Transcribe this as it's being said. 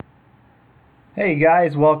Hey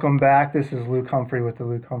guys, welcome back. This is Luke Humphrey with the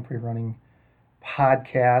Luke Humphrey Running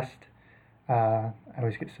Podcast. I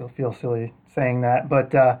always feel silly saying that,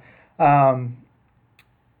 but I've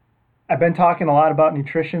been talking a lot about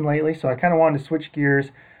nutrition lately, so I kind of wanted to switch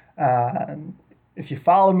gears. Uh, if you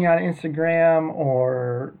follow me on Instagram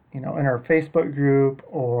or in our Facebook group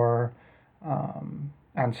or on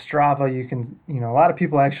Strava, you can a lot of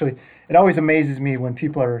people actually. It always amazes me when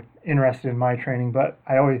people are interested in my training, but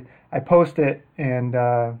I post it and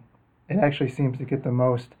it actually seems to get the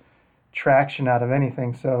most traction out of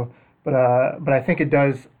anything. So, but I think it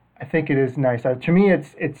does. I think it is nice. To me,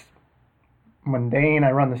 it's mundane.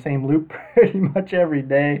 I run the same loop pretty much every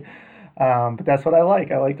day. But that's what I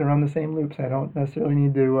like. I like to run the same loops. I don't necessarily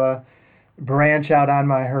need to branch out on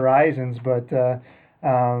my horizons. But, I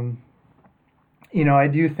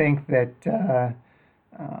do think that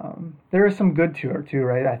there is some good to it too,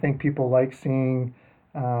 right? I think people like seeing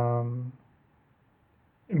um,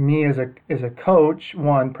 me as a coach,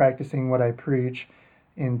 one, practicing what I preach,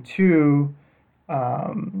 and two,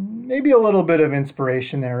 maybe a little bit of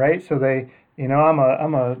inspiration there, right? So I'm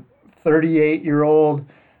a 38-year-old,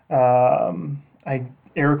 I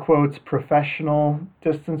air quotes professional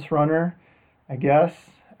distance runner, I guess.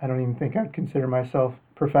 I don't even think I'd consider myself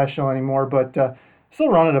professional anymore, but still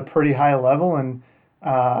run at a pretty high level. And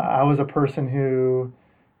I was a person who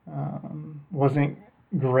wasn't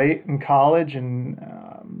great in college and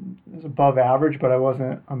was above average, but I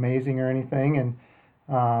wasn't amazing or anything. And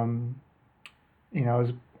um, I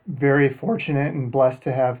was very fortunate and blessed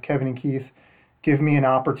to have Kevin and Keith give me an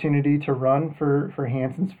opportunity to run for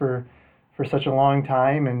Hanson's for such a long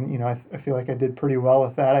time, and I feel like I did pretty well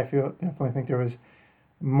with that. I definitely think there was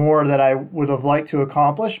more that I would have liked to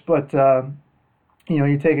accomplish, but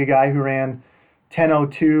you take a guy who ran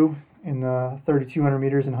 10:02 in 3,200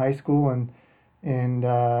 meters in high school and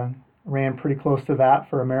ran pretty close to that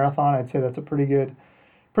for a marathon. I'd say that's a pretty good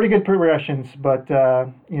progressions, but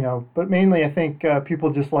but mainly I think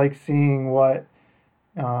people just like seeing what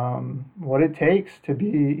it takes to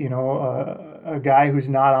be a guy who's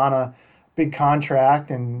not on a big contract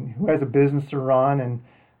and who has a business to run and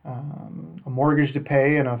a mortgage to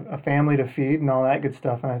pay and a family to feed and all that good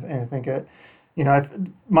stuff. And I think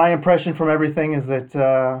my impression from everything is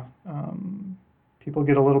that people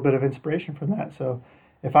get a little bit of inspiration from that. So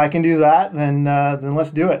if I can do that, then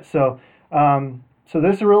let's do it. So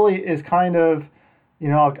this really is kind of,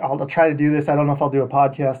 I'll try to do this. I don't know if I'll do a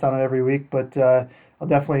podcast on it every week, but I'll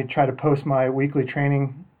definitely try to post my weekly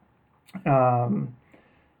training um,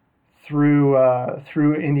 through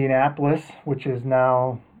Indianapolis, which is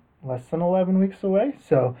now less than 11 weeks away.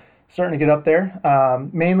 So starting to get up there.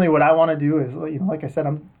 Mainly, what I want to do is, like I said,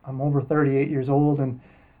 I'm over 38 years old, and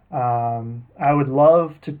I would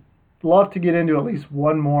love to get into at least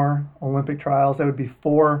one more Olympic trials. That would be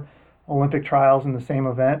 4 Olympic trials in the same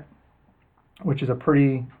event, which is a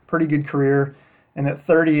pretty good career. And at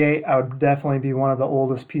 38, I would definitely be one of the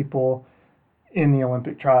oldest people in the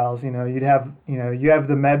Olympic trials. You have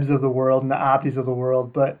the Mebs of the world and the Optis of the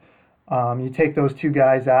world, but you take those two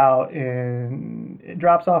guys out and it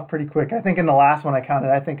drops off pretty quick. I think in the last one I counted,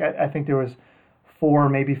 I think there was 4,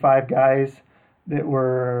 maybe 5 guys that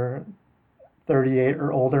were 38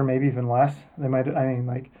 or older, maybe even less. They might, I mean,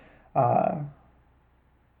 like,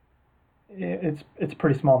 it's a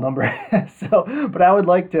pretty small number. So, but I would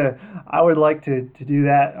like to do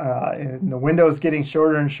that. And the window is getting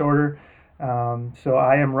shorter and shorter. So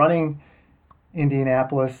I am running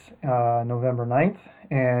Indianapolis November 9th,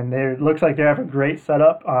 and it looks like they have a great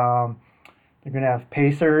setup. They're going to have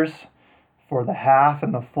pacers for the half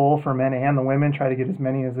and the full for men and the women. Try to get as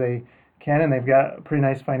many as they can, and they've got a pretty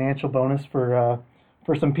nice financial bonus for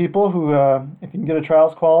some people who, if you can get a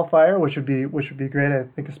trials qualifier, which would be great. I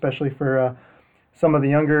think especially for some of the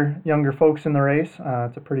younger folks in the race,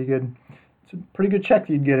 it's a pretty good check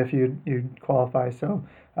you'd get if you'd qualify. So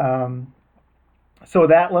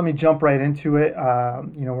with that, let me jump right into it.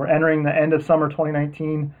 We're entering the end of summer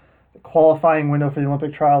 2019. The qualifying window for the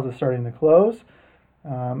Olympic trials is starting to close.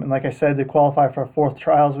 And like I said, to qualify for 4th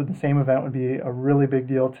trials with the same event would be a really big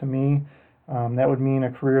deal to me. That would mean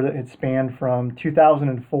a career that had spanned from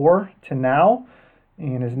 2004 to now,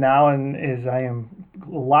 and is I am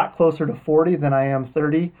a lot closer to 40 than I am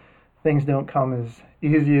 30. Things don't come as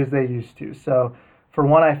easy as they used to. So, for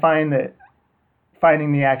one, I find that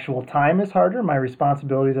finding the actual time is harder. My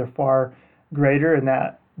responsibilities are far greater, and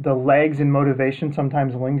that the legs and motivation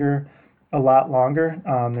sometimes linger a lot longer.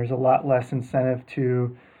 There's a lot less incentive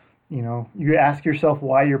to, you ask yourself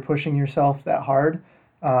why you're pushing yourself that hard.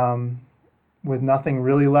 With nothing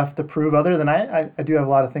really left to prove other than I do have a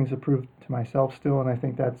lot of things to prove to myself still, and I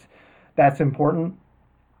think that's important.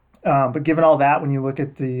 But given all that, when you look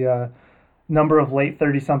at the number of late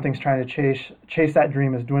 30-somethings trying to chase that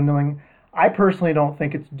dream is dwindling. I personally don't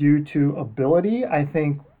think it's due to ability. I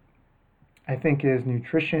think is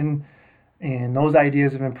nutrition and those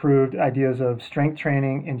ideas have improved, ideas of strength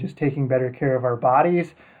training and just taking better care of our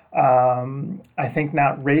bodies. I think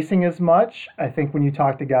not racing as much. I think when you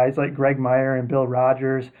talk to guys like Greg Meyer and Bill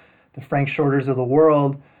Rogers, the Frank Shorters of the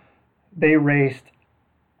world, they raced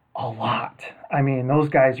a lot. I mean, those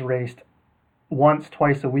guys raced once,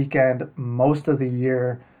 twice a weekend, most of the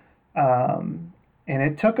year. And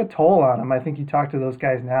it took a toll on them. I think you talk to those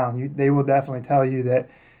guys now, and they will definitely tell you that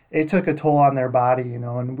it took a toll on their body, you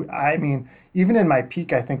know. And I mean, even in my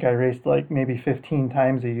peak, I think I raced like maybe 15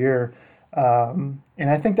 times a year. And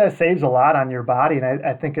I think that saves a lot on your body, and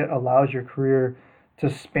I think it allows your career to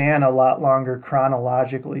span a lot longer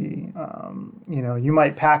chronologically. You know, you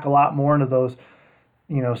might pack a lot more into those,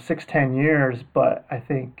 6-10 years, but I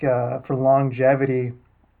think for longevity,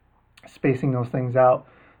 spacing those things out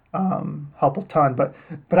help a ton. But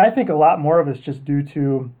I think a lot more of it's just due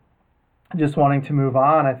to just wanting to move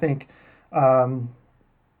on. I think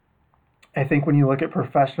when you look at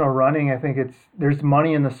professional running, I think there's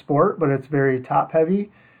money in the sport, but it's very top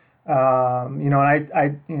heavy. And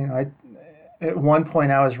I at one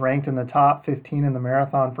point I was ranked in the top 15 in the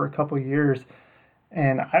marathon for a couple of years,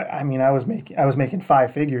 and I was making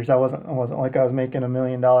five figures. It wasn't like I was making $1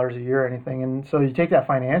 million a year or anything. And so you take that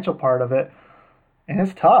financial part of it, and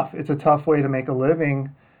it's tough. It's a tough way to make a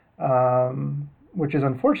living, which is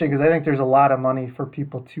unfortunate because I think there's a lot of money for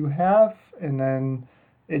people to have, and then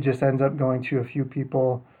it just ends up going to a few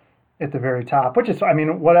people at the very top, which is, I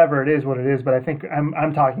mean, whatever it is, what it is. But I think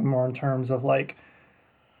I'm talking more in terms of like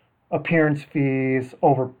appearance fees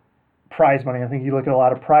over prize money. I think you look at a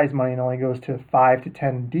lot of prize money and it only goes to 5 to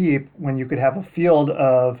 10 deep when you could have a field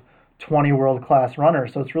of 20 world-class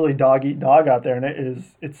runners. So it's really dog eat dog out there, and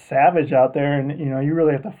it's savage out there, and you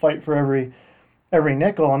really have to fight for every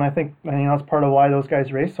nickel. And I think that's part of why those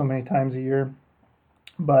guys race so many times a year.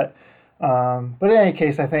 But in any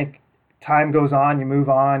case, I think time goes on, you move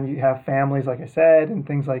on, you have families, like I said, and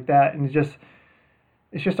things like that, and it's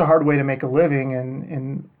just a hard way to make a living.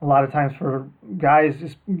 And a lot of times for guys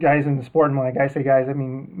in the sport, and when I say guys, I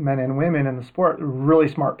mean men and women in the sport, really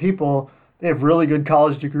smart people. They have really good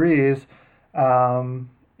college degrees, and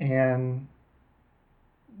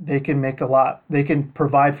they can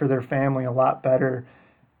provide for their family a lot better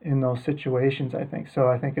in those situations, I think. So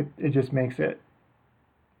I think it just makes it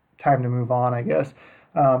time to move on, I guess.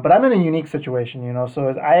 But I'm in a unique situation, so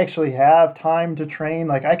I actually have time to train.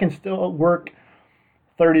 Like I can still work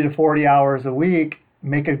 30 to 40 hours a week,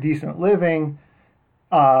 make a decent living.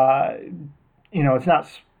 It's not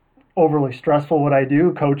overly stressful what I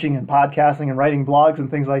do, coaching and podcasting and writing blogs and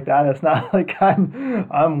things like that. It's not like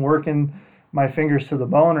I'm working my fingers to the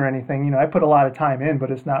bone or anything. I put a lot of time in,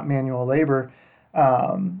 but it's not manual labor.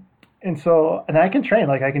 And I can train,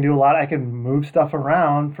 like I can do a lot. I can move stuff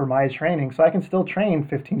around for my training, so I can still train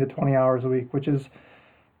 15 to 20 hours a week, which is,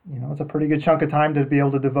 it's a pretty good chunk of time to be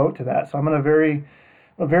able to devote to that. So I'm in a very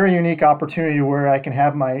unique opportunity where I can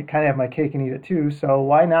have my cake and eat it too. So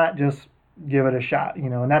why not just give it a shot,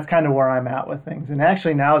 and that's kind of where I'm at with things. And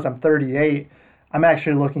actually now, as I'm 38, I'm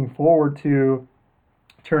actually looking forward to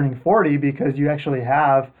turning 40, because you actually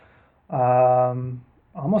have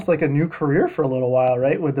almost like a new career for a little while,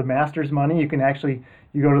 right? With the Masters money, you go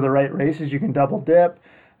to the right races, you can double dip.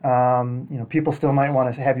 People still might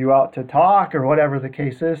want to have you out to talk or whatever the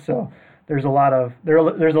case is. So there's a lot of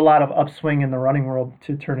upswing in the running world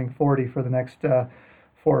to turning 40 for the next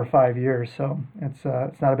 4 or 5 years. So it's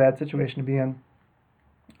not a bad situation to be in.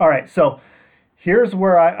 All right, so here's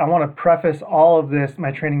where I want to preface all of this,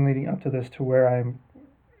 my training leading up to this, to where I'm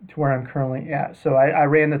currently at. So I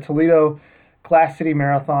ran the Toledo Glass City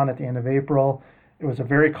Marathon at the end of April. It was a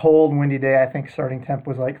very cold, windy day. I think starting temp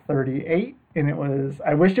was like 38, and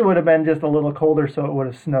I wish it would have been just a little colder so it would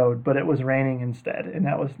have snowed, but it was raining instead, and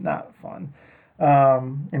that was not fun.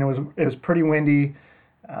 And it was pretty windy.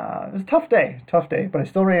 It was a tough day, but I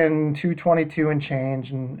still ran 2:22 and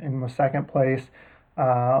change and was second place,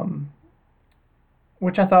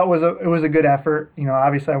 which I thought was a good effort.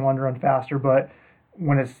 Obviously I wanted to run faster, but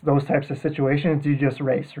when it's those types of situations, you just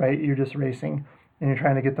race, right? You're just racing, and you're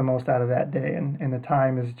trying to get the most out of that day, and the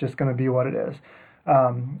time is just going to be what it is.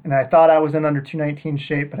 And I thought I was in under 2:19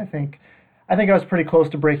 shape, but I think I was pretty close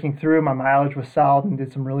to breaking through. My mileage was solid and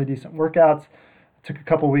did some really decent workouts. Took a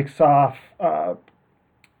couple weeks off,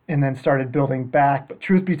 and then started building back. But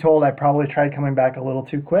truth be told, I probably tried coming back a little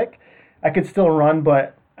too quick. I could still run,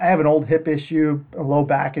 but I have an old hip issue, a low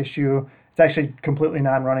back issue. It's actually completely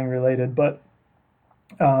non-running related, but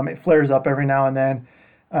it flares up every now and then,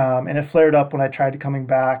 and it flared up when I tried coming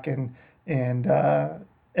back, and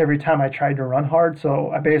every time I tried to run hard. So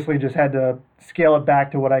I basically just had to scale it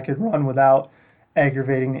back to what I could run without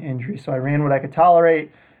aggravating the injury. So I ran what I could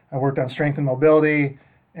tolerate. I worked on strength and mobility,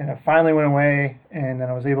 and it finally went away. And then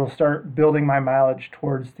I was able to start building my mileage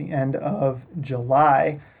towards the end of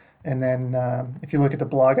July. And then if you look at the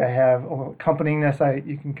blog I have accompanying this,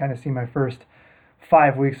 you can kind of see my first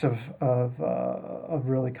 5 weeks of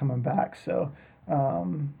really coming back. So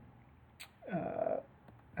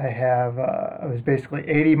I was basically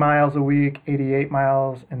 80 miles a week, 88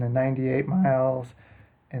 miles, and then 98 miles,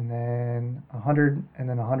 and then 100, and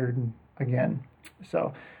then 100 again.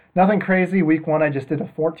 So nothing crazy. Week 1, I just did a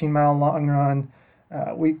 14-mile long run.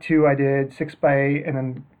 Week 2, I did 6x8, and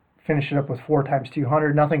then finished it up with 4 times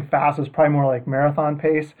 200. Nothing fast. It was probably more like marathon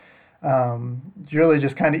pace. Really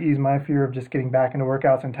just kind of eased my fear of just getting back into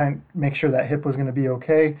workouts and make sure that hip was going to be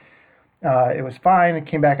okay. It was fine. I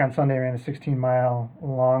came back on Sunday, ran a 16-mile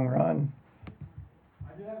long run.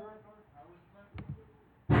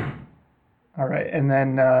 All right, and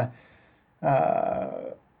then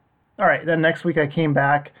then next week I came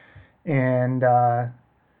back and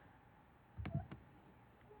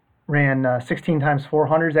ran 16 times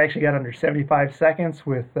 400s. I actually got under 75 seconds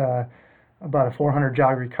with about a 400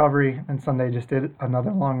 jog recovery, and Sunday just did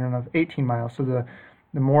another long run of 18 miles. So the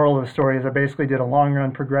moral of the story is I basically did a long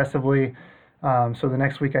run progressively. So the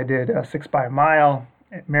next week I did a 6x mile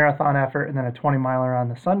marathon effort and then a 20-miler on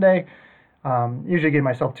the Sunday. Usually give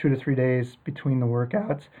myself 2 to 3 days between the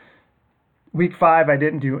workouts. Week 5, I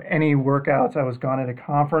didn't do any workouts. I was gone at a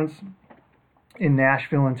conference in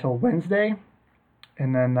Nashville until Wednesday.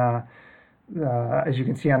 And then as you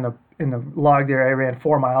can see in the log there, I ran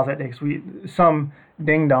 4 miles that day because some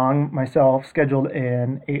ding-dong, myself, scheduled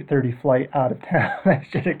an 8:30 flight out of town. I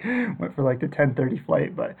should have went for like the 10:30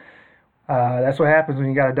 flight, but that's what happens when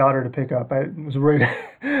you got a daughter to pick up. I was worried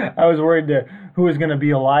that who was going to be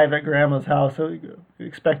alive at Grandma's house. So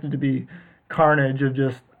expected to be carnage of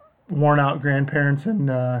just worn-out grandparents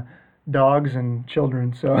and dogs and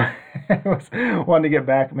children. So I wanted to get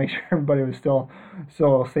back and make sure everybody was still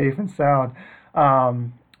safe and sound.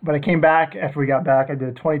 But I came back after we got back. I did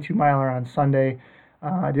a 22-miler on Sunday.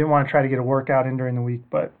 I didn't want to try to get a workout in during the week,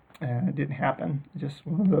 but it didn't happen. Just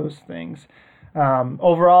one of those things.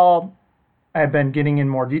 Overall, I've been getting in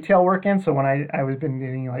more detail work in. So when I was been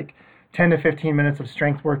getting like 10 to 15 minutes of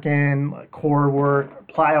strength work in, like core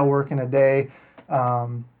work, plyo work in a day,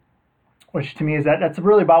 which to me is that's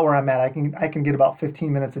really about where I'm at. I can get about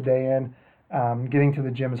 15 minutes a day in. Getting to the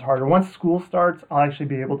gym is harder. Once school starts, I'll actually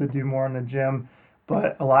be able to do more in the gym.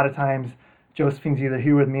 But a lot of times, Josephine's either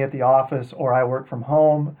here with me at the office, or I work from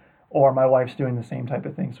home, or my wife's doing the same type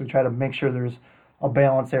of thing. So we try to make sure there's a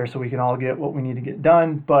balance there so we can all get what we need to get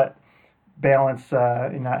done, but balance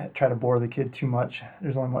and not try to bore the kid too much.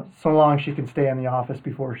 There's only so long she can stay in the office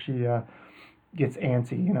before she gets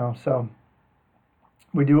antsy, you know. So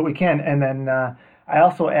we do what we can. And then I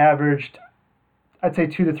also averaged, I'd say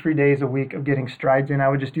 2 to 3 days a week of getting strides in. I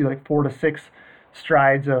would just do like 4 to 6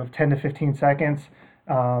 strides of 10 to 15 seconds.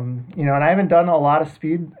 You know, and I haven't done a lot of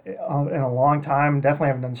speed in a long time. Definitely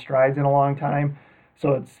haven't done strides in a long time.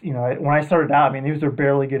 So it's, you know, when I started out, I mean, these are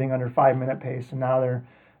barely getting under 5-minute pace, and now they're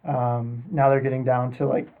getting down to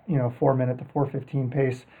like, you know, 4-minute to 4:15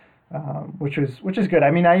 pace, which is good.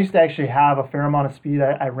 I mean, I used to actually have a fair amount of speed.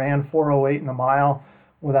 I ran 4:08 in the mile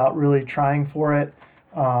without really trying for it.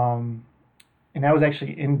 And that was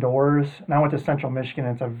actually indoors. And I went to Central Michigan,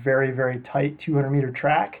 and it's a very, very tight 200-meter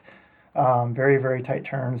track. Very, very tight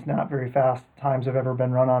turns, not very fast times have ever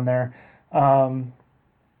been run on there. So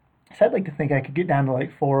I'd like to think I could get down to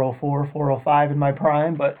like 4:04, 4:05 in my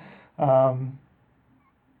prime, but I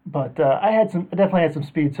definitely had some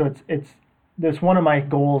speed. So that's one of my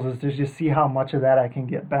goals is to just see how much of that I can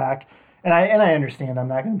get back. And I understand I'm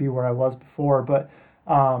not going to be where I was before, but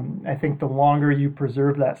I think the longer you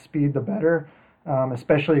preserve that speed, the better.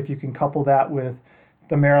 Especially if you can couple that with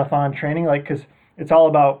the marathon training, like, because it's all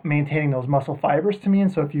about maintaining those muscle fibers to me.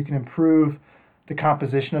 And so if you can improve the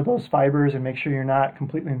composition of those fibers and make sure you're not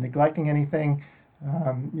completely neglecting anything,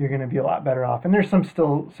 you're going to be a lot better off. And there's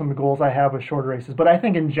still some goals I have with shorter races. But I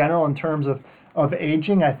think in general, in terms of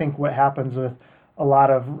aging, I think what happens with a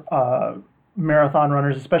lot of marathon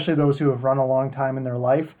runners, especially those who have run a long time in their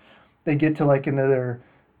life, they get to like into their,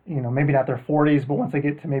 you know, maybe not their 40s, but once they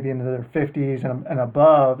get to maybe into their 50s and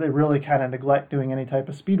above, they really kind of neglect doing any type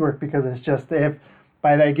of speed work, because it's just,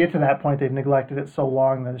 by they get to that point, they've neglected it so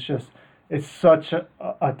long that it's such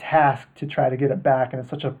a task to try to get it back, and it's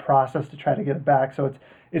such a process to try to get it back. So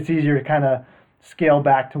it's easier to kind of scale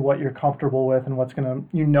back to what you're comfortable with and what's gonna,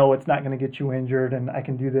 it's not gonna get you injured, and I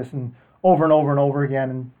can do this and over and over and over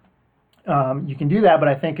again. And you can do that, but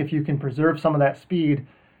I think if you can preserve some of that speed,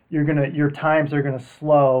 your times are gonna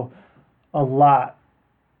slow a lot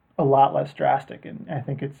less drastic, and I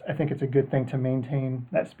think it's a good thing to maintain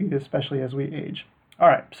that speed, especially as we age. All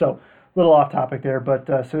right, so a little off topic there, but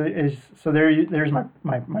there's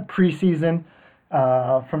my preseason.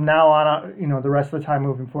 From now on, the rest of the time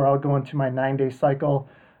moving forward, I'll go into my 9-day cycle.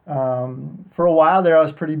 For a while there, I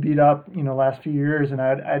was pretty beat up, last few years, and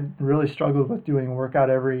I'd really struggled with doing a workout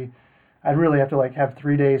I'd really have to have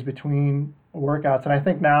 3 days between workouts, and I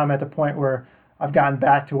think now I'm at the point where I've gotten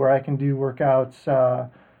back to where I can do workouts.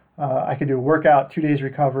 I could do a workout, 2 days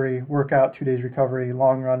recovery, workout, 2 days recovery,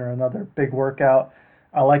 long run, or another big workout.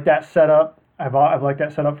 I like that setup. I've liked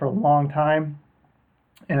that setup for a long time,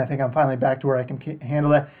 and I think I'm finally back to where I can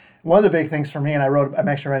handle that. One of the big things for me, and I'm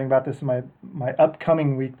actually writing about this in my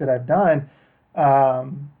upcoming week that I've done,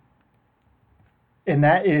 and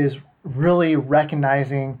that is really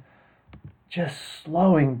recognizing just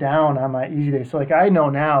slowing down on my easy days. So I know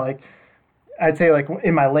now, I'd say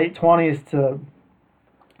in my late 20s to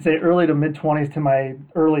say early to mid 20s to my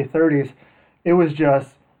early 30s, it was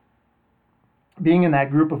just being in that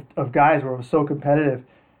group of guys where it was so competitive,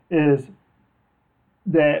 is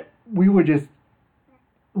that we would just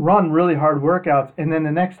run really hard workouts, and then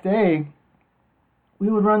the next day we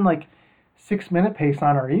would run 6-minute pace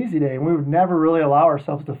on our easy day, and we would never really allow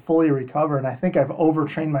ourselves to fully recover. And I think I've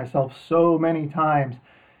overtrained myself so many times,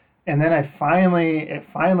 and then it finally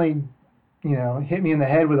hit me in the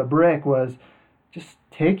head with a brick, was just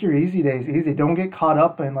take your easy days easy. Don't get caught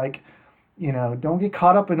up in don't get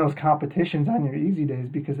caught up in those competitions on your easy days,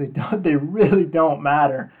 because they really don't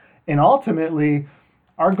matter. And ultimately,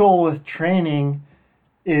 our goal with training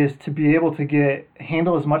is to be able to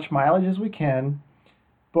handle as much mileage as we can,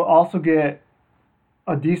 but also get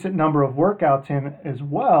a decent number of workouts in as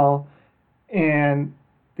well. And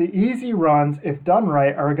the easy runs, if done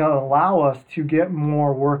right, are going to allow us to get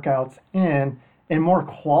more workouts in, and more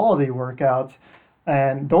quality workouts.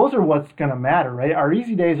 And those are what's going to matter, right? Our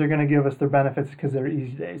easy days are going to give us their benefits because they're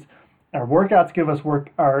easy days. Our workouts give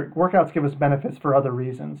us benefits for other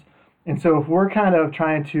reasons. And so if we're kind of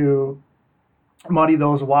trying to muddy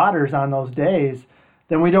those waters on those days,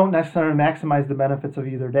 then we don't necessarily maximize the benefits of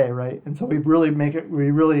either day, right? And so we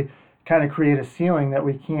really kind of create a ceiling that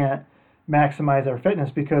we can't maximize our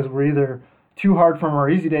fitness, because we're either too hard from our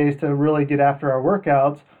easy days to really get after our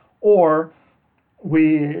workouts, or we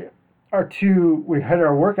hit our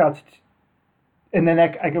workouts, and then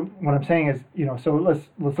what I'm saying is, so let's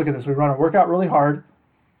look at this. We run a workout really hard,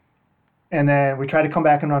 and then we try to come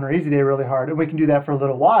back and run our easy day really hard, and we can do that for a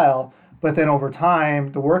little while, but then over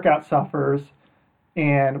time the workout suffers,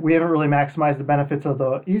 and we haven't really maximized the benefits of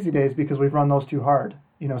the easy days because we've run those too hard.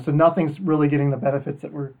 So nothing's really getting the benefits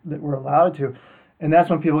that we're allowed to, and that's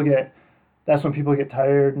when people get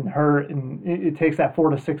tired and hurt, and it takes that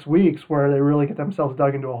 4 to 6 weeks where they really get themselves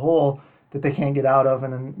dug into a hole that they can't get out of,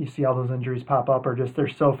 and then you see all those injuries pop up, or just they're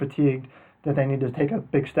so fatigued that they need to take a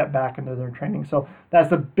big step back into their training. So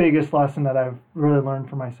that's the biggest lesson that I've really learned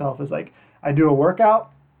for myself, is I do a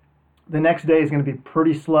workout, the next day is going to be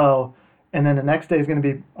pretty slow, and then the next day is going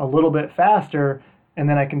to be a little bit faster, and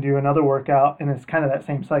then I can do another workout, and it's kind of that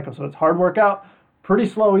same cycle. So it's hard workout, pretty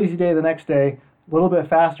slow easy day the next day, a little bit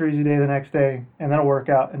faster easy day the next day, and then a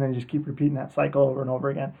workout, and then just keep repeating that cycle over and over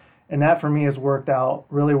again. And that for me has worked out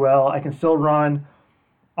really well. I can still run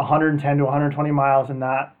 110 to 120 miles and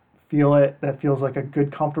not feel it. That feels like a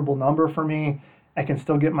good, comfortable number for me. I can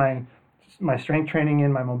still get my strength training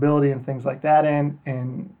in, my mobility and things like that in,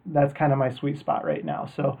 and that's kind of my sweet spot right now.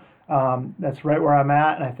 So that's right where I'm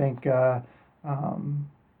at, and I think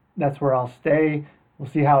that's where I'll stay. We'll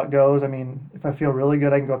see how it goes. I mean, if I feel really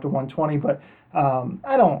good, I can go up to 120, but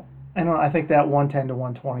I think that 110 to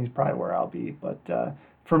 120 is probably where I'll be. But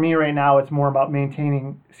for me right now, it's more about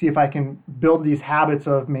see if I can build these habits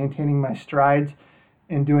of maintaining my strides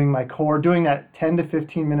and doing my core, doing that 10 to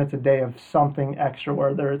 15 minutes a day of something extra,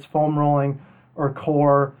 whether it's foam rolling or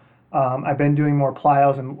core. I've been doing more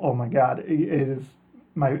plyos, and oh my God, it is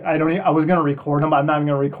I was going to record them, but I'm not even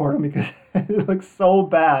going to record them because it looks so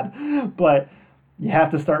bad. But you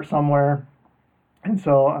have to start somewhere. And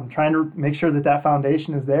so I'm trying to make sure that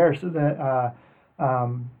foundation is there, so that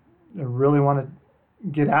I really want to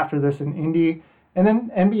get after this in Indy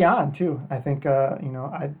and beyond too. I think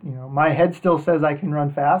my head still says I can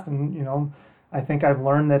run fast, and I think I've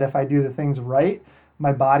learned that if I do the things right,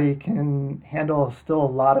 my body can handle still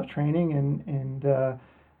a lot of training and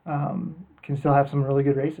can still have some really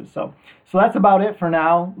good races. So that's about it for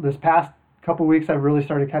now. This past couple weeks, I've really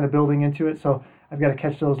started kind of building into it. So I've got to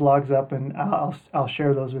catch those logs up, and I'll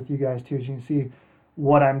share those with you guys too, so you can see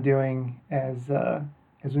what I'm doing as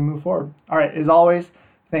we move forward. All right, as always,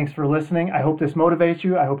 thanks for listening. I hope this motivates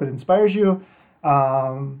you. I hope it inspires you.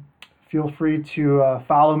 Feel free to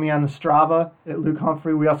follow me on the Strava at Luke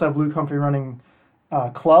Humphrey. We also have Luke Humphrey Running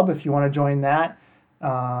Club if you want to join that.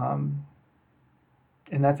 And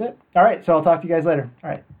that's it. All right, so I'll talk to you guys later. All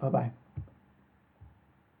right, bye-bye.